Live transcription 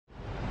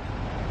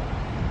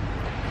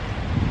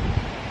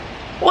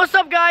What's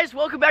up, guys?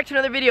 Welcome back to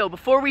another video.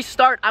 Before we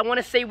start, I want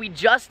to say we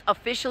just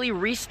officially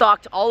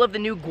restocked all of the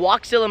new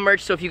Guaczilla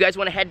merch. So if you guys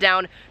want to head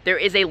down, there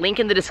is a link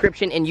in the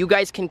description and you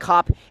guys can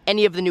cop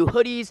any of the new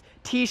hoodies,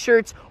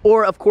 t-shirts,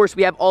 or of course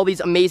we have all these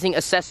amazing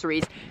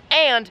accessories.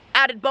 And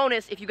added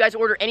bonus, if you guys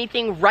order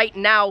anything right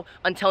now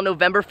until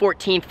November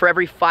 14th, for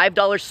every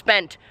 $5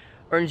 spent,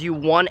 earns you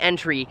one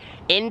entry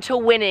into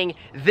winning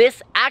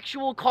this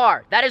actual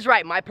car. That is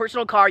right, my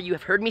personal car. You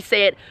have heard me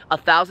say it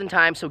 1,000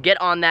 times, so get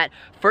on that.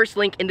 First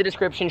link in the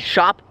description.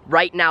 Shop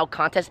right now.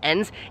 Contest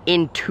ends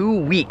in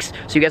 2 weeks,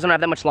 so you guys don't have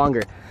that much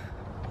longer.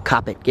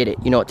 Cop it, get it,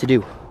 you know what to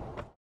do.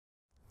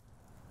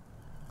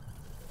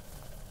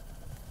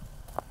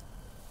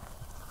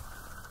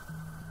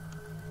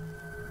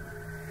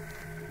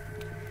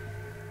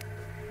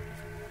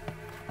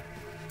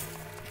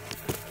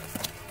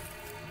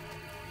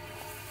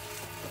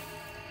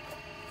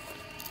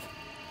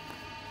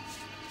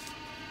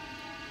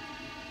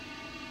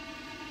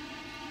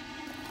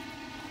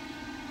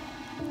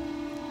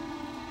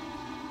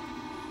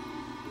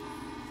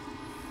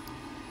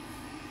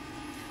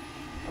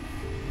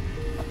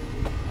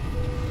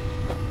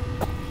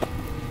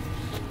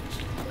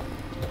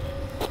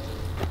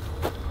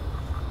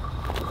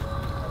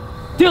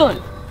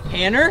 Dylan!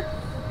 Tanner?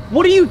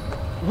 What are you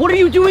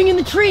doing in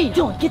the tree?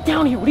 Dylan, get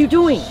down here. What are you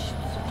doing?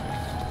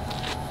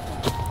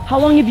 How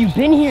long have you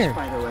been here?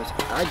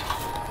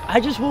 I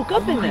just woke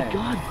up in there. Oh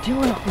my god,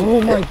 Dylan.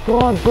 Oh my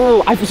god,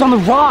 bro. I was on the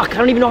rock. I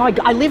don't even know how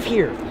I live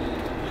here.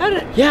 How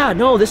did... Yeah,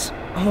 no, this...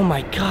 Oh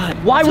my god.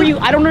 Why were you...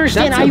 I don't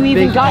understand how you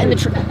even got in the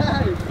tree.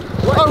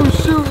 Oh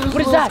shoot, this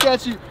what is that?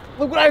 Sketchy.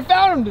 Look what I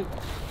found!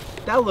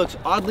 That looks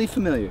oddly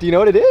familiar. Do you know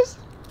what it is?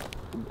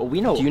 Well,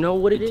 we know. Do you know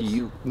what it is? Do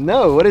you?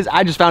 No, what is?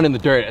 I just found it in the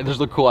dirt. It just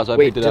looked cool, so I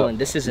picked it up. Wait, Dylan,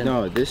 this isn't.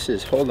 No, this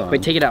is. Hold on.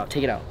 Wait, take it out.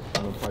 Take it out.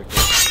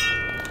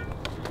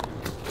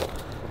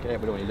 Okay,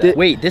 we don't need that.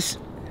 Wait, this.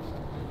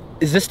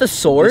 Is this the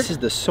sword? This is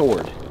the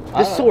sword.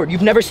 This sword.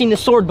 You've never seen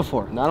this sword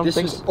before. No, I don't This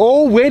think is- so.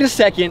 Oh, wait a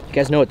second. You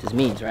guys know what this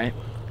means, right?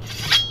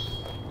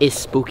 It's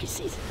spooky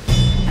season.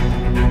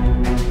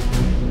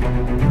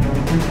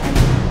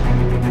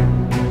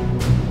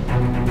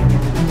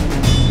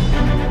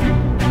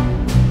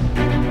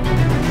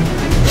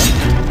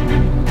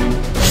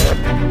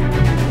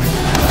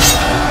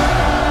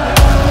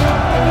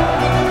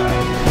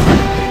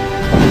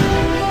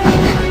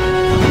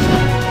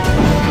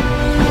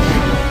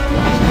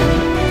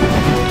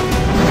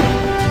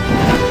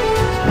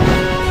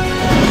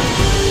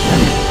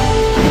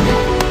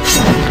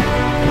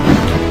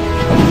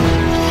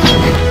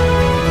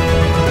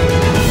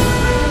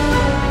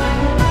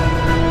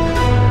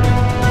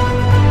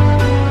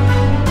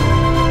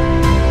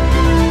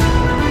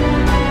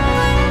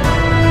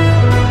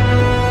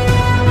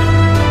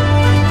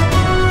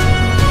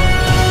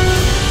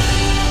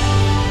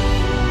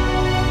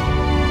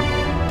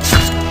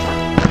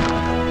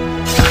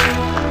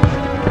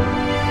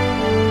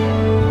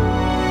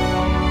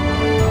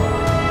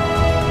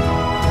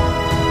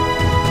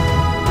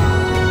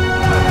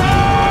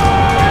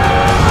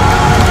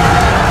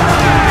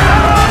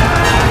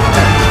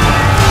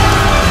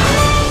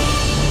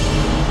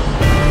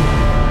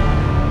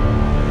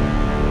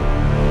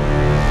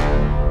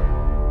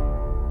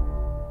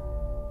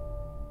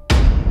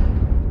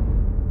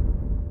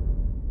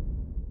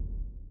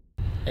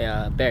 Hey,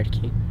 Baird,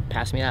 can you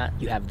pass me that?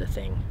 You have the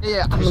thing.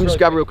 Yeah, let me just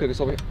grab it real quick. It's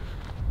over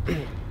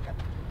here.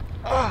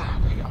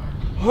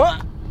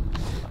 Huh?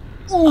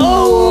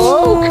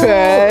 Oh,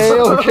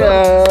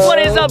 okay. What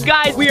is up,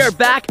 guys? We are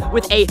back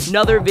with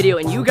another video,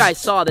 and you guys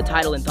saw the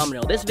title and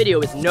thumbnail. This video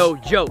is no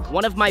joke.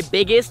 One of my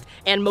biggest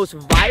and most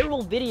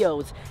viral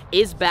videos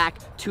is back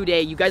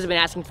today. You guys have been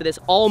asking for this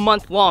all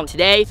month long.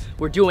 Today,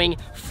 we're doing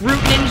Fruit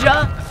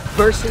Ninja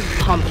versus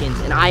pumpkins,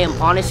 and I am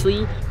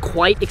honestly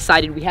quite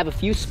excited. We have a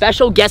few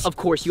special guests. Of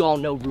course, you all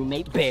know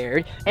roommate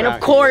Baird, and of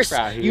course,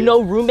 you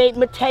know roommate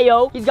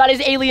Mateo. He's got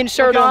his alien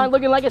shirt on,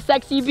 looking like a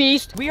sexy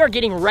beast. We are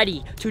getting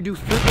ready to do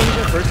Fruit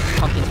Ninja versus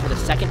pumpkins for the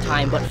second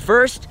time, but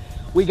first,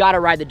 we gotta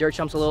ride the dirt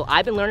jumps a little.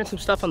 I've been learning some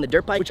stuff on the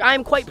dirt bike, which I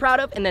am quite proud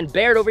of, and then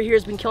Baird over here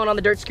has been killing on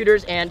the dirt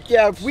scooters, and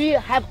yeah, we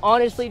have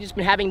honestly just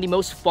been having the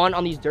most fun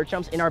on these dirt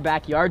jumps in our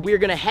backyard. We are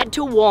gonna head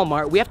to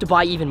Walmart. We have to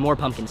buy even more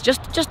pumpkins,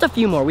 just a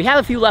few more. We have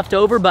a few left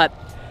over, but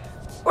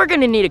we're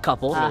gonna need a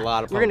couple. A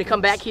lot of we're gonna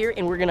come back here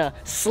and we're gonna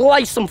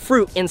slice some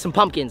fruit and some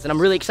pumpkins, and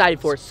I'm really excited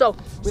for it. So,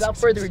 without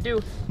further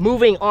ado,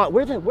 moving on.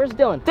 Where's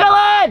Dylan?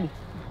 Dylan!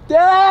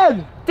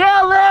 Dylan!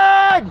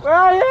 Dylan! Where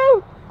are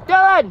you?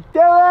 Dylan!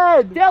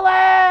 Dylan!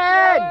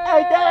 Dylan!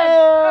 Hey,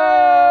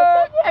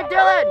 Dylan! Hey,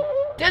 Dylan!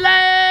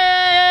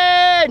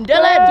 Dylan!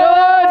 Dylan!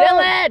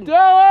 Dylan!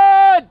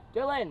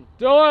 Dylan!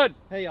 Dylan!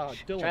 Hey,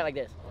 Dylan. Try it like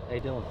this. Hey,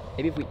 Dylan.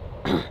 Maybe if we...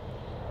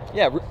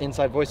 Yeah,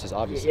 inside voices,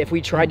 obviously. If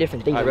we try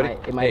different things,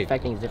 it might Hey.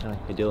 affect things differently.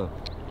 Hey, Dylan.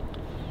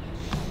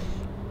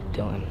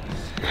 Dylan.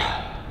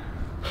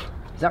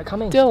 He's not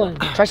coming. Dylan.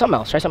 Try something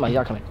else. He's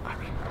not coming.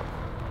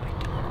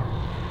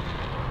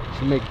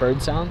 Should we make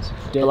bird sounds?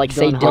 But like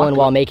say Dylan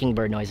while making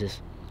bird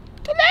noises.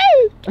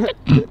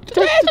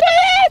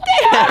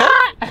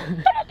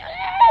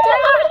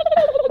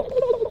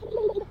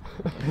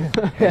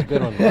 That's a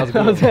good one. That was a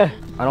good one.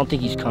 I don't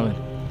think he's coming.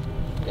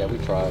 Yeah, we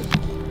tried.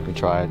 We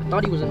tried. I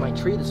thought he was in my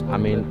tree this I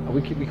morning.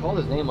 mean, we called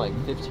his name like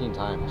 15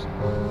 times.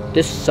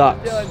 This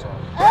sucks.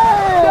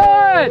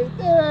 Hey!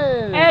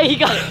 Hey, he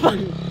got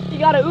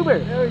an Uber.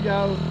 There we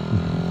go.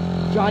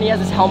 Johnny has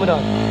his helmet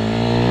on.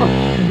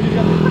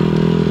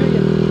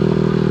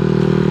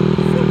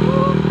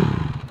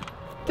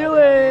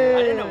 Dylan!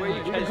 I didn't know where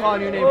you guys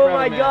calling your name Oh from,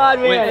 my man. god,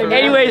 man. Wait,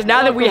 Anyways,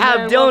 now that we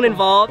have Dylan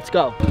involved, let's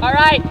go.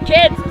 Alright,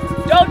 kids,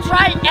 don't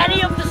try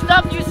any of the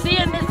stuff you see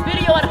in this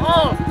video at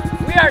home.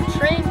 We are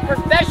trained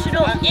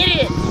professional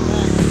idiots.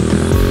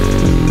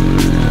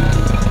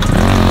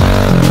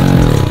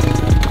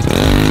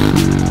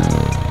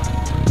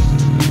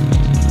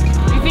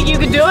 You think you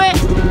can do it?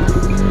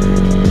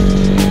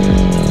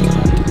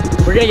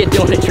 We're gonna get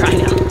Dylan to try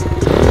now.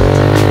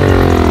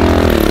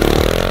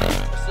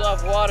 Still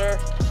have water.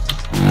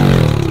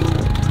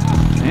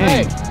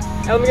 Hey,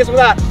 let me get some of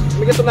that. Let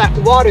me get some of that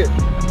water.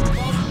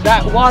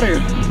 That water.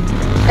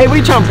 Hey, what are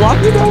you trying to block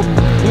me, bro?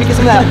 Let me get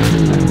some of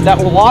that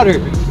water.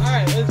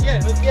 Alright, let's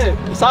get it, let's get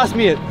it. Sauce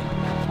me it.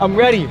 I'm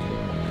ready.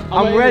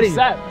 I'm ready.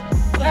 Damn!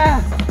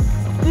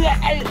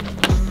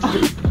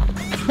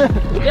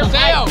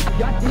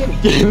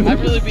 I'd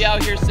really be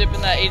out here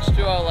sipping that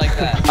H2O like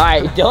that.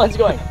 Alright, Dylan's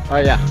going. Oh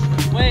yeah.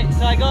 Wait,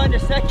 so I go under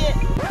second?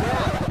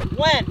 Yeah.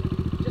 When?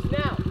 Just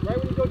now. Right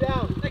when you go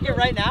down. Second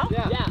right now?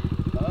 Yeah.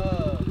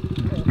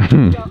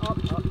 Up.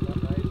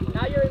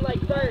 Now you're in like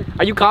third.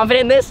 Are you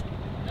confident in this?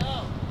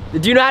 No.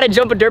 Do you know how to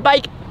jump a dirt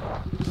bike?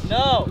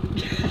 No.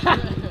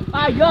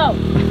 Alright, go.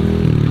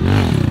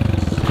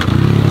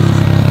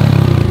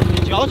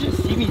 Did y'all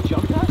just see me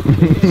jump that?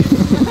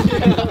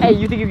 Hey,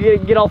 you think you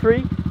can get all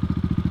three?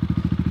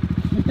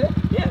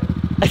 Yeah.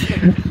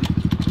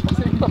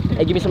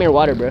 Hey, give me some of your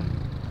water, bro.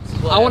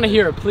 I want to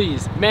hear it,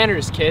 please.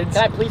 Manners, kids.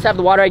 Can I please have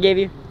the water I gave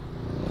you?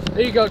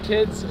 There you go,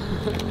 kids.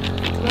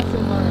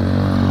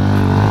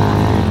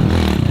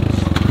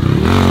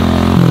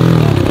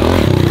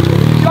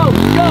 Go!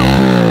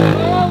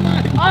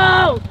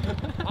 Oh!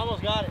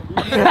 Almost got it.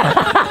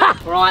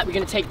 Alright, we're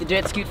gonna take the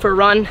jet scoot for a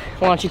run.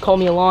 Why don't you call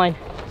me a line?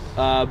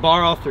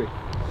 Bar all three.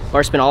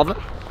 Bar spin all of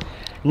them.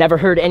 Never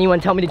heard anyone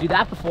tell me to do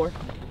that before.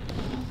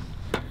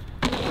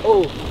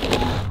 Oh.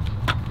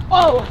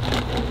 Oh!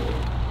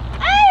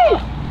 Hey!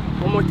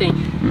 One more thing.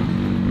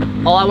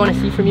 All I want to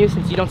see from you,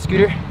 since you don't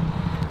scooter,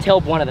 tail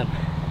one of them.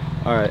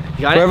 Alright.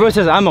 You got it? Everyone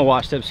says I'm a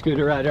washed up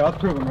scooter rider. I'll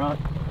prove them wrong.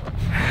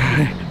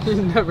 He's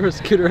never a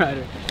scooter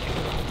rider.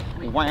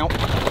 Wow.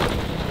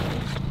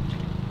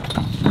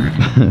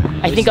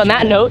 I think on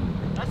that note,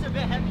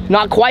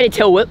 not quite a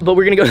tail whip, but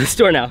we're gonna go to the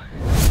store now.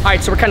 All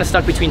right, so we're kind of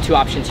stuck between two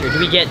options here. Do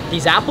we get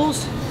these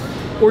apples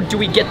or do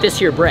we get this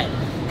here bread?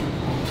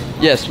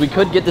 Yes, we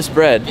could get this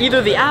bread.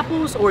 Either the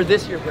apples or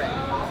this here bread.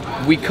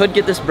 We could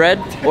get this bread,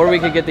 or we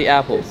could get the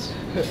apples.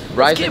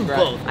 Let's get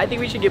both. I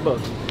think we should get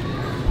both.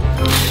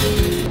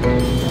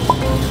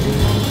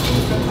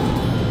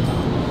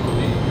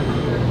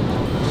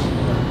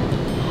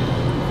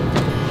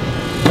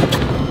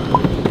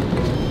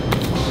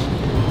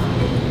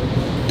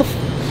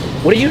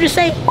 What did you just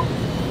say?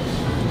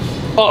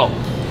 Oh.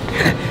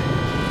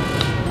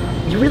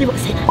 You really want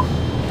to say that?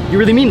 You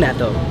really mean that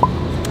though?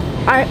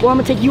 Alright, well I'm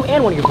gonna take you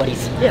and one of your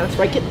buddies. Yeah, that's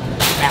right, get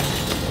fast.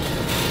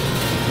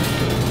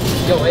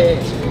 Yo, hey.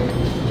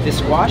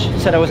 This wash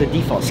said I was a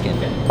default skin.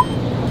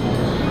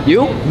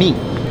 You? Me.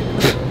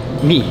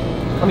 Me.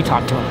 Let me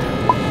talk to him.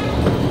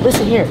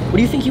 Listen here, what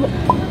do you think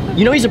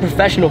you know he's a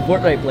professional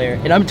Fortnite player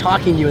and I'm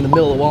talking to you in the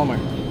middle of Walmart.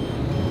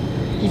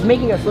 He's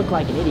making us look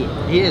like an idiot.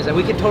 He is, and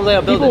we can totally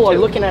outbuild People it are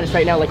too. looking at us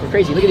right now like we're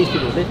crazy. Look at these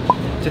people.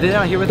 Do they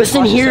not hear what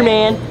Listen this wash is here,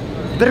 saying?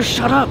 man. You better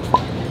shut up.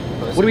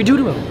 What do we do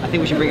to him? I think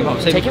we should bring him home.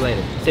 Save Take him for him?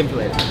 later. Save him for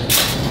later.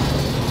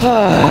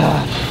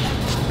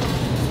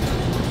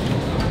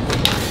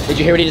 Did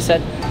you hear what he just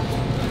said?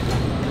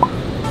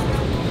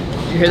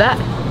 Did you hear that?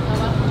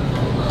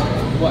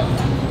 What?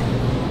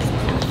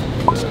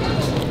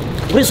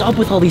 What is up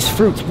with all these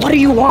fruits? What do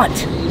you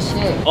want?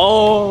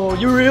 Oh,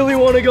 you really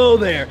want to go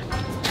there?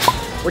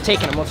 We're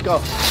taking them. Let's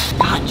go.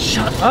 God,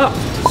 shut up.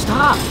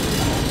 Stop.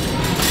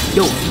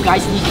 Yo, you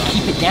guys need to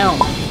keep it down.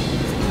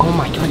 Oh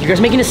my God, you guys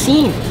are making a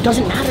scene. It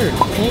doesn't matter,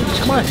 okay?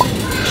 Just come on.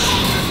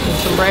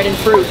 Some bread and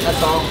fruit,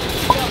 that's all.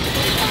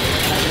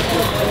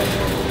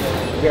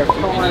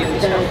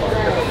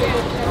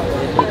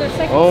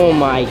 Oh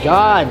my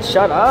God,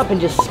 shut up and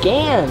just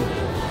scan.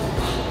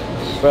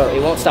 Bro,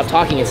 it won't stop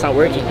talking, it's not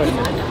working.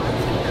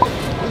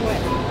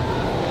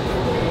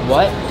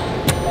 What?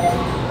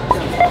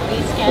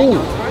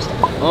 Ooh.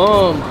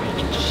 Oh my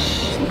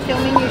gosh.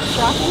 Filming you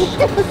shopping?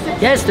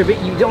 Yes,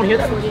 you don't hear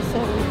that?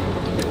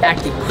 They're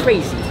acting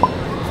crazy.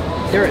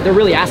 They're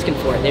really asking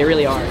for it. They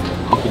really are. You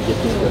could get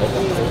this bread.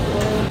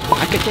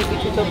 I could take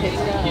it.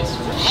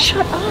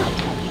 Shut up.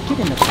 Get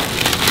in the cart.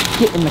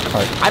 Get in the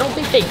cart. I don't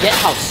think they get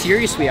how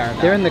serious we are.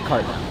 They're in the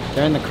cart now.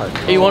 They're in the cart.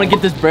 Hey, you want to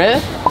get this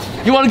bread?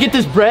 You want to get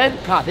this bread?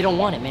 God, they don't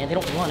want it, man. They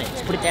don't want it.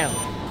 Just put it down.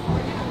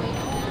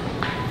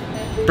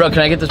 Bro, can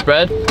I get this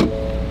bread?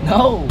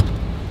 No.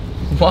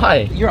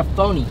 Why? You're a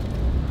phony.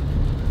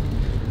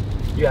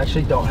 You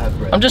actually don't have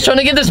bread. I'm just trying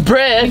to get this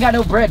bread. We got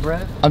no bread,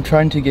 bro. I'm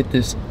trying to get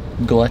this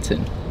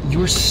glutton.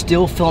 You're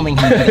still filming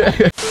him.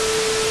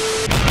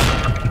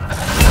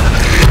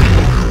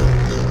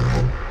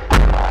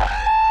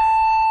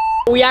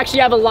 We actually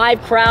have a live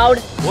crowd.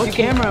 What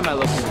camera am I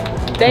looking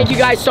at? Thank you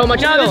guys so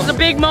much. You know, this is a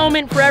big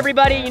moment for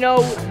everybody, you know,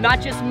 not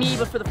just me,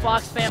 but for the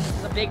Fox fam. This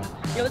is a big,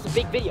 you know, this is a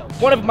big video.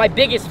 One of my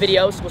biggest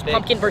videos was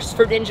Pumpkin versus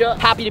Fruit Ninja.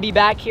 Happy to be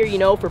back here, you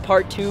know, for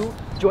part 2.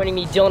 Joining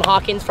me, Dylan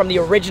Hawkins from the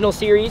original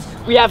series.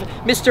 We have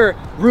Mr.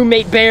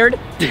 Roommate Baird.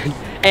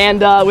 And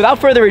without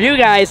further ado,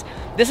 guys,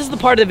 this is the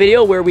part of the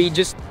video where we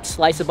just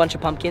slice a bunch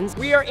of pumpkins.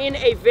 We are in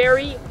a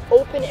very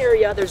open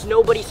area. There's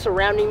nobody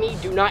surrounding me.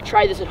 Do not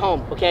try this at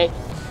home, okay?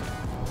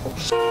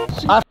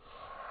 I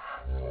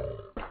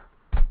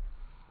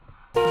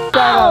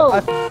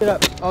f***ed it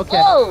up.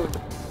 Okay. Oh!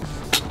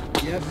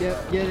 Yep,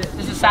 get it.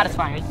 This is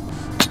satisfying.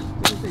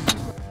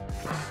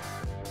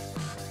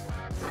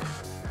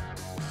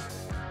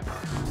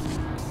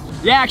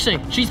 Yeah, actually,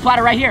 cheese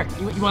platter right here.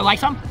 You wanna like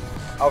some?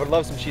 I would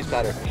love some cheese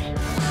platter.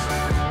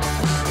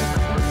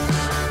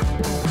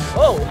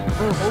 Oh,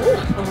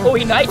 oh,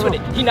 he nice with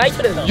it. He nice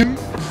with it though.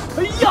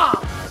 Yeah.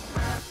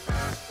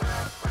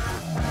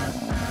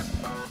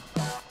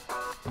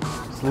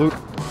 Salute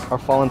our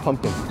fallen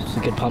pumpkin. It's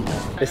a good pumpkin.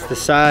 It's the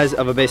size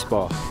of a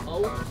baseball.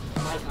 Oh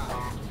my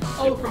god.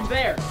 Oh, from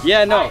there.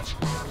 Yeah, no.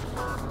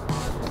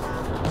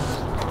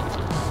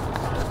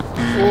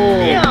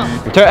 Yeah.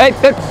 Hey,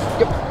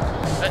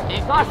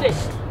 Toss it.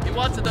 He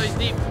wants it though, he's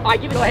deep. All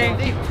right, give it a hand.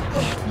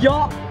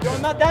 Yeah. Yo,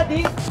 not that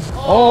deep.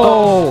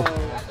 Oh.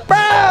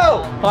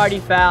 Bro! Party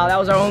foul. That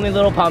was our only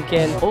little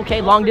pumpkin.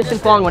 Okay, long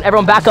distance, long one.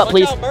 Everyone back up,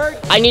 please.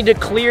 I need to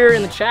clear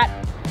in the chat.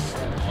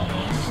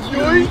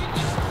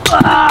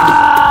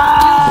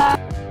 Ah!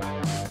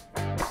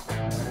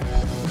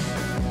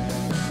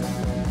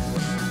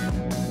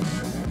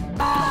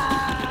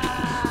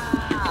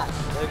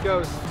 There it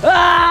goes.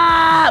 Ah!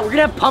 We're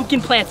gonna have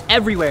pumpkin plants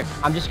everywhere.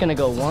 I'm just gonna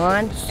go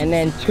 1 and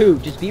then 2.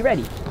 Just be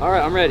ready. All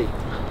right, I'm ready. You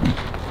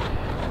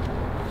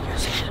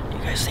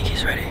guys think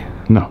he's ready?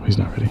 No, he's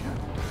not ready.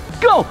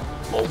 Go!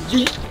 Oh,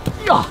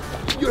 yeah.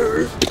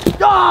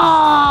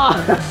 Ah!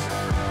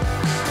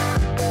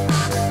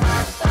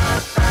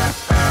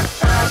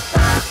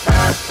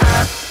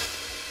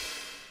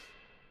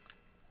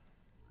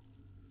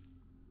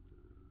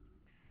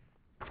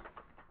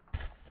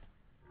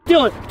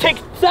 Dylan, take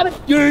 7.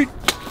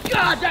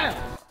 God damn!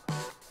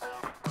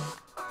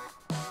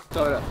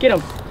 Get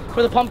him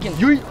for the pumpkins.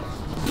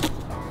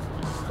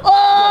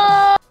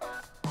 Oh!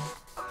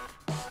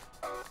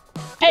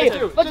 Hey,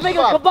 let's make a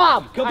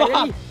kebab.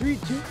 Kebab. 3,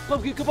 2,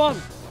 pumpkin kebab.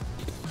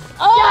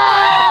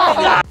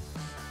 Oh!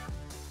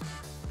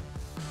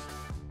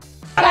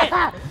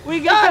 We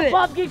got it.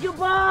 Pumpkin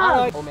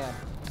kebab. Oh man.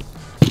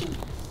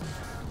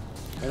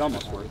 It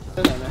almost worked.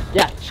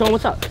 Yeah, show him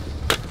what's up.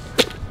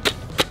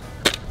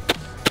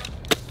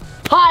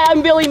 Hi,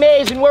 I'm Billy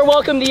Mays, and we're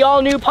welcome to the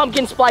all-new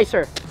Pumpkin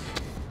Splicer.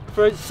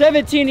 For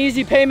 17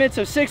 easy payments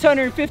of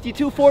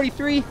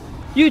 $652.43,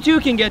 you too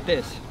can get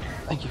this.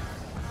 Thank you.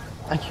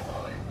 Thank you.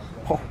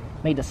 Oh,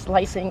 may the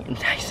slicing and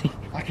dicing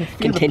I can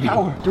feel continue. the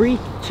power. 3,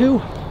 2,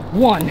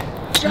 1.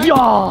 Yeah!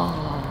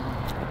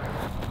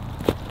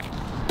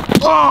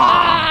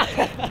 Ah!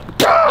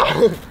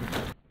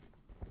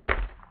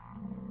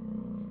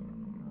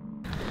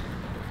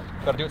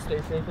 Gotta do it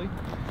stay safely.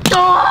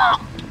 Ah!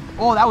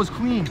 Oh, that was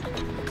clean.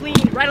 Clean,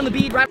 right on the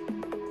bead, right.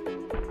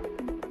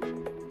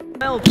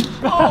 Oh!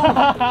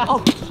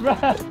 Oh!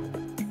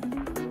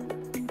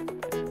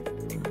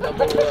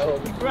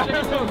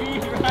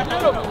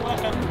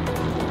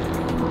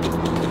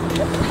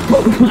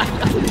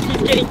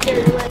 He's getting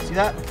carried away. See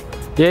that?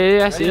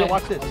 Yeah, I see Ready? it.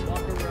 Watch this.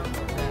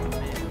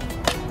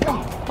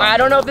 I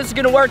don't know if this is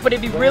gonna work, but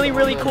it'd be really,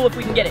 really cool if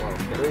we can get it.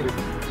 3,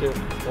 2,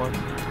 1.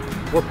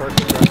 We're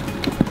perfect,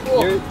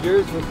 right?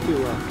 Yours was too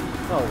low.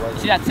 Oh,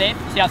 See that safe?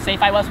 See how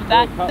safe I was with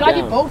that? Did I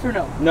get both or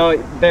no? No,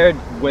 Baird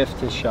whiffed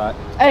his shot.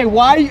 Hey,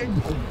 why do you...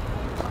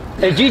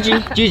 Hey,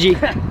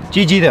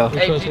 GG though.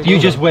 Hey, you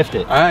just whiffed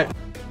it. All right.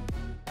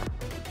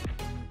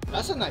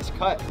 That's a nice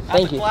cut.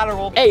 Thank you.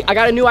 Hey, I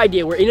got a new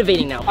idea. We're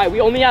innovating now. All right,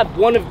 we only have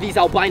one of these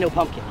albino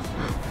pumpkins.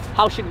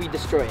 How should we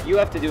destroy it? You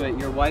have to do it.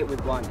 You're white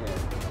with blonde hair.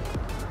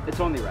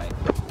 It's only right.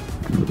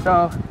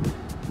 So,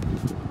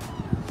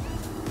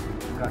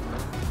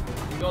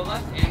 You go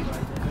left and right.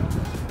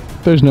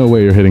 There's no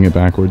way you're hitting it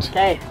backwards.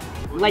 okay,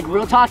 like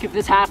real talk, if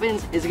this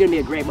happens, it's gonna be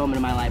a great moment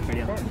in my life,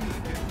 Freddie.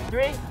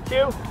 3,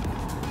 2.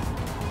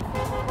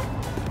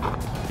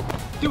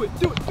 Do it.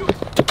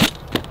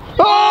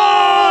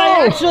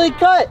 Oh! Actually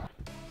cut.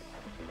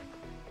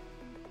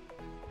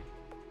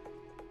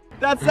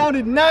 That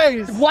sounded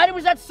nice. Why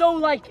was that so,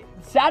 like,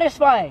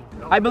 satisfying?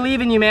 I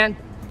believe in you, man.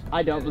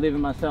 I don't believe in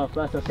myself,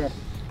 but that's okay.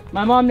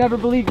 My mom never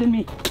believed in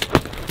me.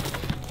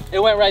 It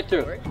went right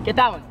through. Get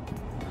that one.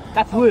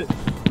 That's lit.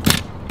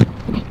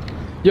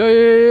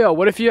 Yo.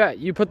 What if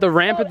you put the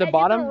ramp at the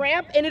bottom? The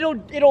ramp, and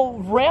it'll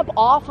ramp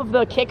off of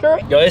the kicker.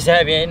 Yo, this is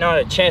heavy. Ain't not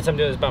a chance I'm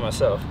doing this by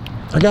myself.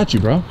 I got you,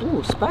 bro.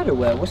 Ooh, spider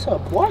web. What's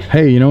up? What?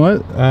 Hey, you know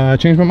what?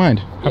 Changed my mind.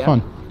 Have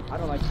fun. I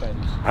don't like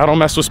spiders. I don't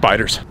mess with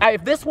spiders.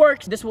 If this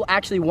works, this will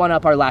actually one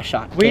up our last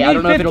shot. We Okay, I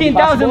don't know if need it'll be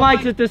 15,000 possible.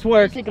 likes if this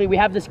works. Basically, we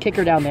have this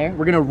kicker down there.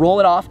 We're gonna roll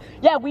it off.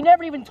 Yeah, we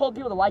never even told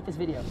people to like this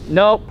video.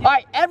 Nope. All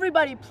right,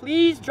 everybody,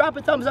 please drop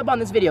a thumbs up on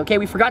this video, okay?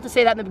 We forgot to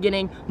say that in the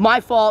beginning.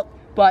 My fault,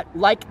 but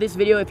like this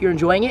video if you're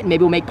enjoying it, and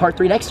maybe we'll make part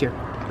 3 next year.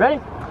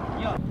 Ready?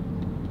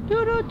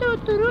 Come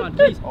on,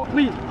 please.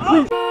 Please.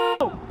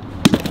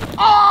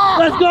 Oh!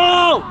 Let's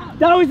go!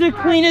 That was the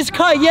cleanest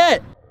cut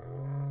yet.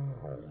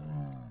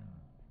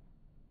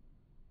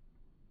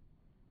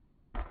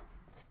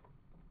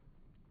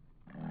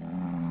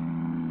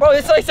 Bro,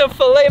 it's like some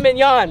filet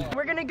mignon.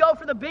 We're gonna go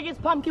for the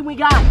biggest pumpkin we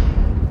got.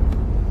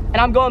 And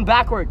I'm going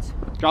backwards.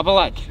 Drop a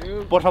like.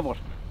 Por favor.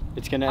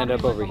 It's gonna end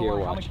up over here, I'm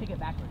gonna watch. take it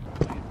backwards.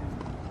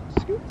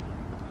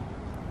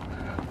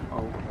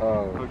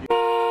 Oh.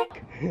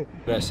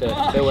 That's it.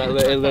 It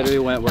literally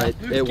went right.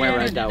 It went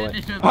right that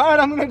way. All right,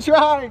 I'm gonna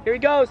try. Here he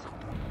goes.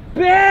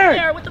 Bear!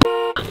 Bear, what the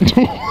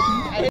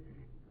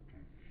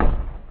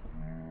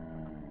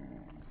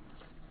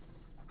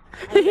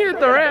He hit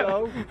the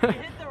ramp.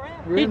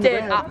 He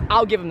did.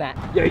 I'll give him that.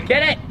 Yo, you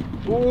get it?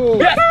 Ooh.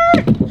 Yes!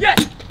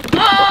 Yes!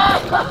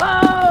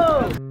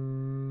 Oh!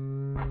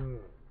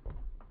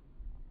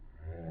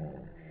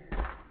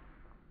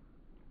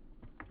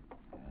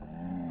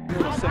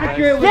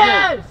 Accurate with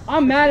Yes! it.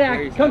 I'm mad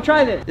at you. Come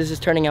try this. This is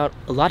turning out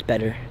a lot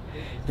better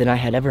than I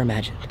had ever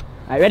imagined.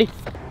 All right, ready?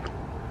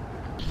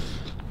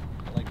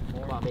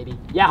 Come on, baby.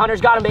 Yeah, Hunter's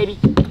got him, baby.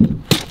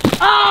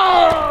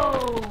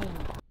 Oh!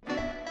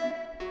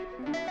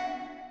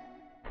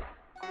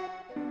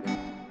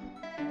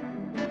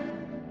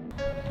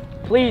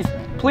 Please,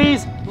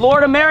 please,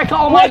 Lord America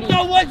Almighty.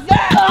 What's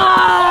that?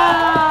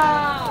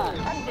 Ah!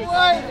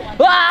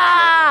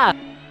 Ah!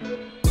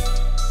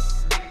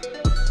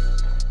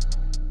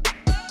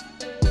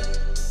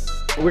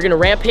 We're gonna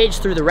rampage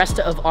through the rest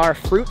of our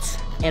fruits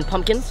and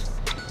pumpkins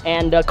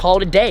and call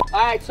it a day.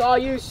 All right, so all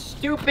you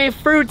stupid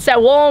fruits at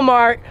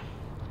Walmart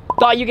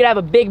thought you could have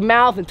a big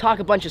mouth and talk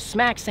a bunch of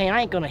smack saying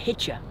I ain't gonna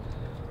hit you.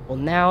 Well,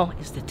 now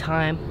is the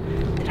time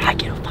that I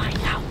get to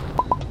find out.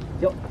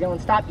 Yo,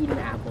 Dylan, stop eating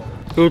the apple.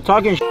 You're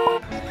talking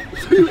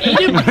You ate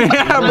it?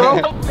 Yeah, bro.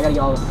 I gotta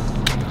yell.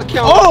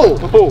 Oh!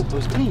 It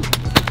was me.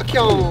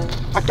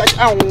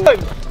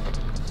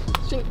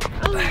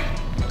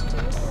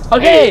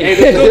 Okay.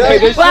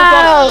 This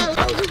Wow.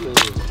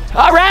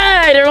 All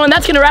right, everyone,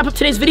 that's gonna wrap up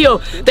today's video.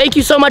 Thank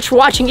you so much for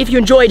watching. If you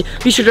enjoyed,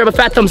 be sure to drop a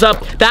fat thumbs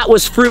up. That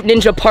was Fruit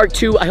Ninja Part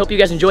 2. I hope you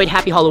guys enjoyed.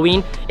 Happy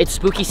Halloween. It's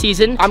spooky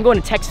season. I'm going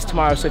to Texas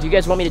tomorrow, so if you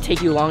guys want me to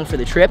take you along for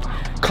the trip,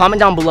 comment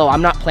down below.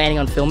 I'm not planning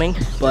on filming,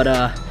 but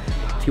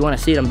if you want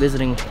to see it, I'm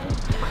visiting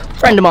a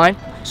friend of mine.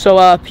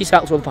 So peace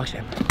out. Let's roll the Fox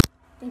fam.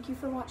 Thank you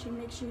for watching.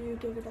 Make sure you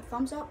give it a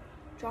thumbs up,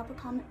 drop a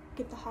comment,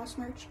 get the house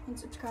merch, and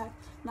subscribe.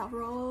 Now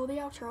roll the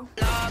outro.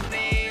 Love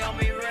me, on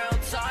me real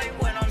tight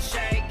when I'm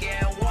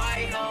shaking.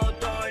 White hole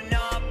throwing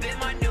up in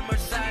my new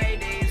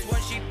Mercedes.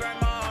 When she burn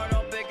my heart,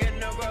 I'll pick in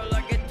the road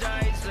like a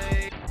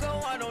daisy. So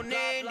I don't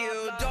need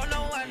you, don't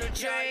know how to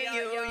train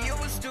you. You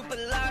a stupid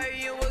liar,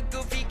 you a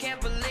goofy,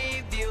 can't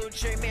believe you.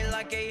 Treat me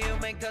like a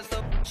human, cause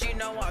the you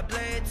know I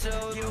bleed too.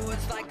 You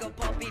was like a